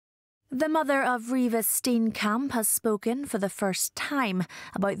The mother of Reeva Steenkamp has spoken for the first time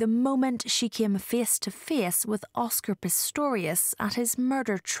about the moment she came face to face with Oscar Pistorius at his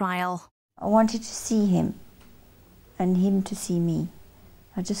murder trial. I wanted to see him and him to see me.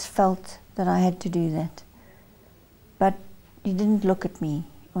 I just felt that I had to do that. But he didn't look at me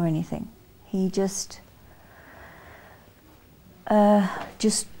or anything. He just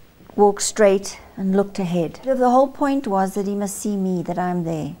walked straight and looked ahead. The whole point was that he must see me, that I'm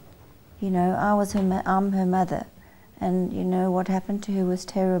there. You know, I'm her mother, and you know, what happened to her was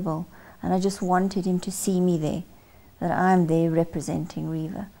terrible, and I just wanted him to see me there, that I'm there representing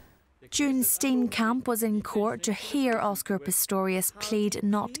Reeva. June Steenkamp was in court to hear Oscar Pistorius plead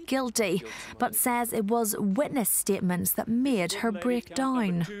not guilty, but says it was witness statements that made her break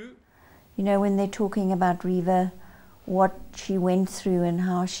down. You know, when they're talking about Reeva, what she went through and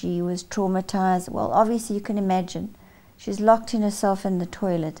how she was traumatized, well, obviously you can imagine. She's locked in herself in the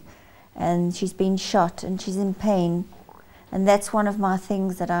toilet, and she's been shot and she's in pain, and that's one of my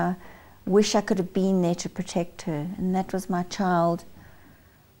things that I wish I could have been there to protect her, and that was my child,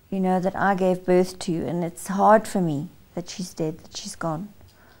 you know, that I gave birth to, and it's hard for me that she's dead, that she's gone.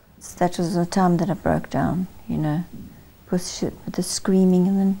 So that was the time that I broke down, you know, with the screaming,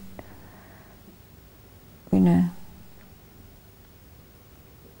 and then, you know,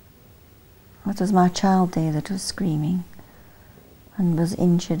 it was my child there that was screaming and was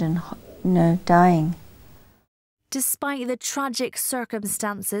injured and, you know, dying. Despite the tragic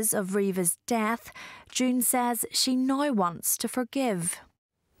circumstances of Reeva's death, June says she now wants to forgive.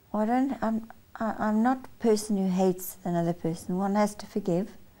 I'm not a person who hates another person. One has to forgive,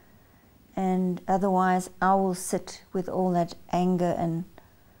 and otherwise I will sit with all that anger and,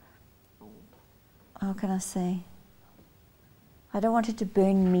 how can I say, I don't want it to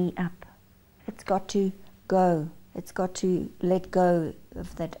burn me up. It's got to go. It's got to let go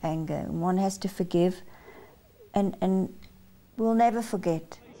of that anger. One has to forgive, and we'll never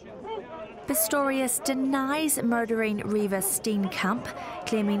forget. Pistorius denies murdering Reeva Steenkamp,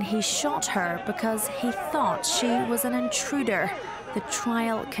 claiming he shot her because he thought she was an intruder. The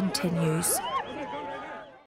trial continues.